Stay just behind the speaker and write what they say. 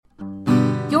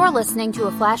You're listening to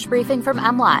a flash briefing from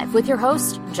MLive with your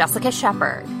host, Jessica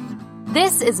Shepard.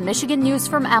 This is Michigan News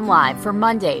from MLive for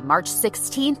Monday, March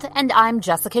 16th, and I'm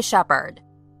Jessica Shepard.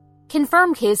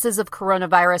 Confirmed cases of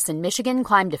coronavirus in Michigan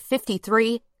climbed to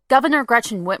 53. Governor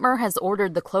Gretchen Whitmer has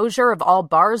ordered the closure of all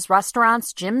bars,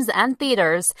 restaurants, gyms, and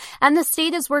theaters, and the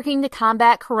state is working to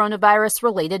combat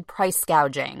coronavirus-related price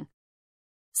gouging.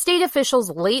 State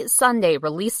officials late Sunday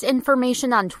released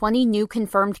information on 20 new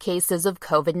confirmed cases of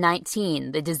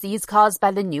COVID-19, the disease caused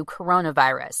by the new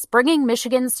coronavirus, bringing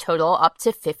Michigan's total up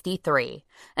to 53.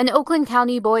 An Oakland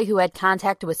County boy who had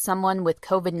contact with someone with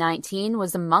COVID-19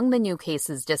 was among the new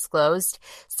cases disclosed.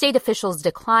 State officials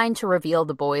declined to reveal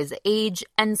the boy's age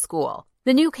and school.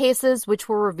 The new cases, which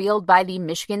were revealed by the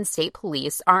Michigan State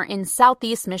Police, are in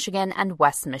Southeast Michigan and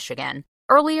West Michigan.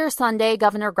 Earlier Sunday,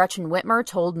 Governor Gretchen Whitmer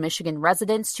told Michigan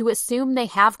residents to assume they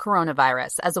have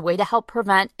coronavirus as a way to help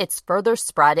prevent its further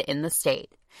spread in the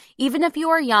state. Even if you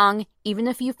are young, even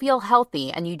if you feel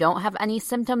healthy and you don't have any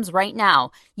symptoms right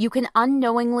now, you can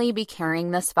unknowingly be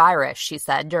carrying this virus, she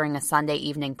said during a Sunday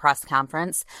evening press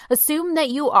conference. Assume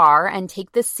that you are and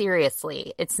take this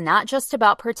seriously. It's not just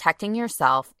about protecting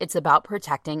yourself, it's about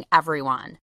protecting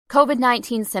everyone.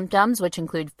 COVID-19 symptoms, which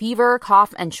include fever,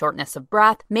 cough, and shortness of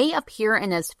breath, may appear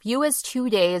in as few as 2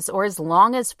 days or as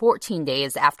long as 14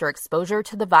 days after exposure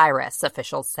to the virus,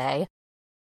 officials say.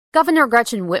 Governor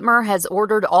Gretchen Whitmer has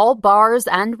ordered all bars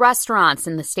and restaurants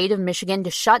in the state of Michigan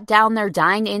to shut down their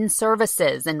dine-in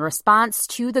services in response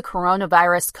to the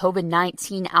coronavirus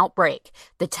COVID-19 outbreak.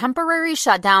 The temporary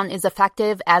shutdown is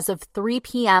effective as of 3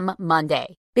 p.m.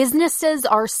 Monday. Businesses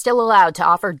are still allowed to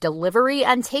offer delivery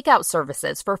and takeout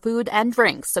services for food and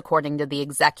drinks, according to the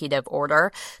executive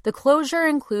order. The closure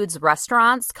includes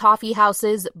restaurants, coffee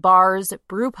houses, bars,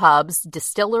 brew pubs,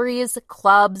 distilleries,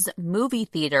 clubs, movie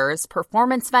theaters,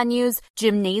 performance venues,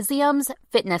 gymnasiums,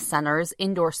 fitness centers,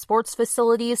 indoor sports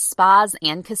facilities, spas,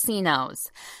 and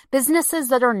casinos. Businesses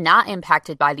that are not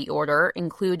impacted by the order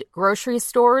include grocery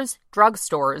stores,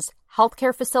 drugstores,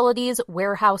 healthcare facilities,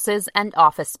 warehouses, and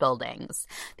office buildings.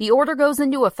 The order goes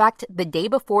into effect the day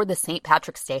before the St.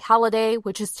 Patrick's Day holiday,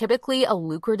 which is typically a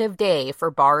lucrative day for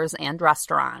bars and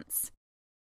restaurants.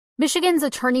 Michigan's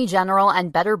Attorney General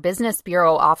and Better Business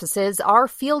Bureau offices are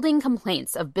fielding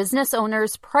complaints of business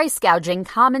owners price gouging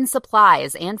common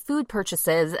supplies and food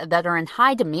purchases that are in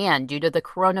high demand due to the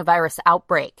coronavirus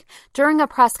outbreak. During a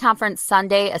press conference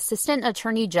Sunday, Assistant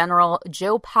Attorney General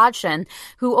Joe Podshon,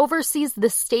 who oversees the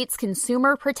state's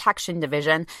Consumer Protection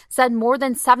Division, said more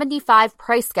than 75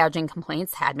 price gouging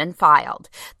complaints had been filed.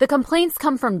 The complaints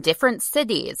come from different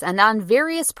cities and on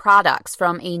various products,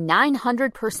 from a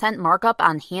 900% markup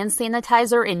on hand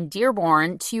sanitizer in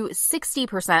Dearborn to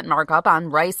 60% markup on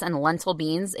rice and lentil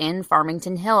beans in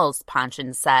Farmington Hills,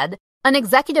 Podshon said. An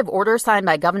executive order signed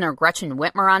by Governor Gretchen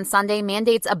Whitmer on Sunday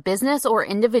mandates a business or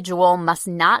individual must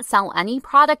not sell any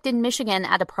product in Michigan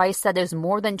at a price that is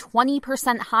more than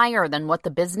 20% higher than what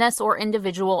the business or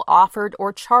individual offered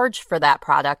or charged for that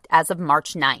product as of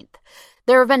March 9th.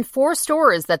 There have been 4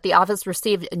 stores that the office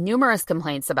received numerous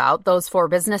complaints about. Those 4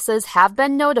 businesses have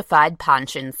been notified,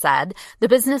 Podshon said. The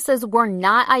businesses were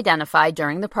not identified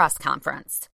during the press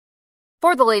conference.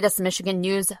 For the latest Michigan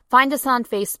news, find us on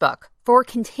Facebook. For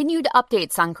continued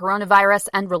updates on coronavirus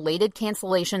and related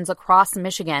cancellations across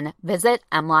Michigan, visit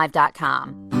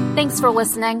mlive.com. Thanks for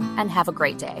listening and have a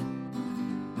great day.